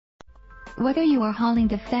Whether you are hauling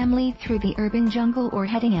the family through the urban jungle or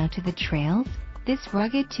heading out to the trails, this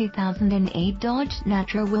rugged 2008 Dodge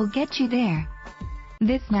Nitro will get you there.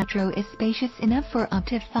 This Nitro is spacious enough for up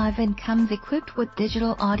to 5 and comes equipped with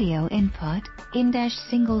digital audio input, in-dash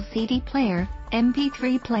single CD player,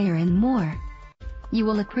 MP3 player and more. You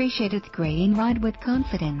will appreciate its graying ride with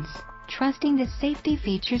confidence, trusting the safety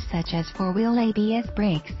features such as 4-wheel ABS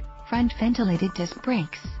brakes, front ventilated disc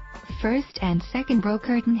brakes, first and second row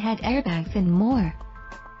curtain head airbags and more.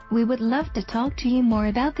 We would love to talk to you more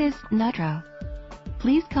about this Nitro.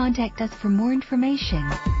 Please contact us for more information.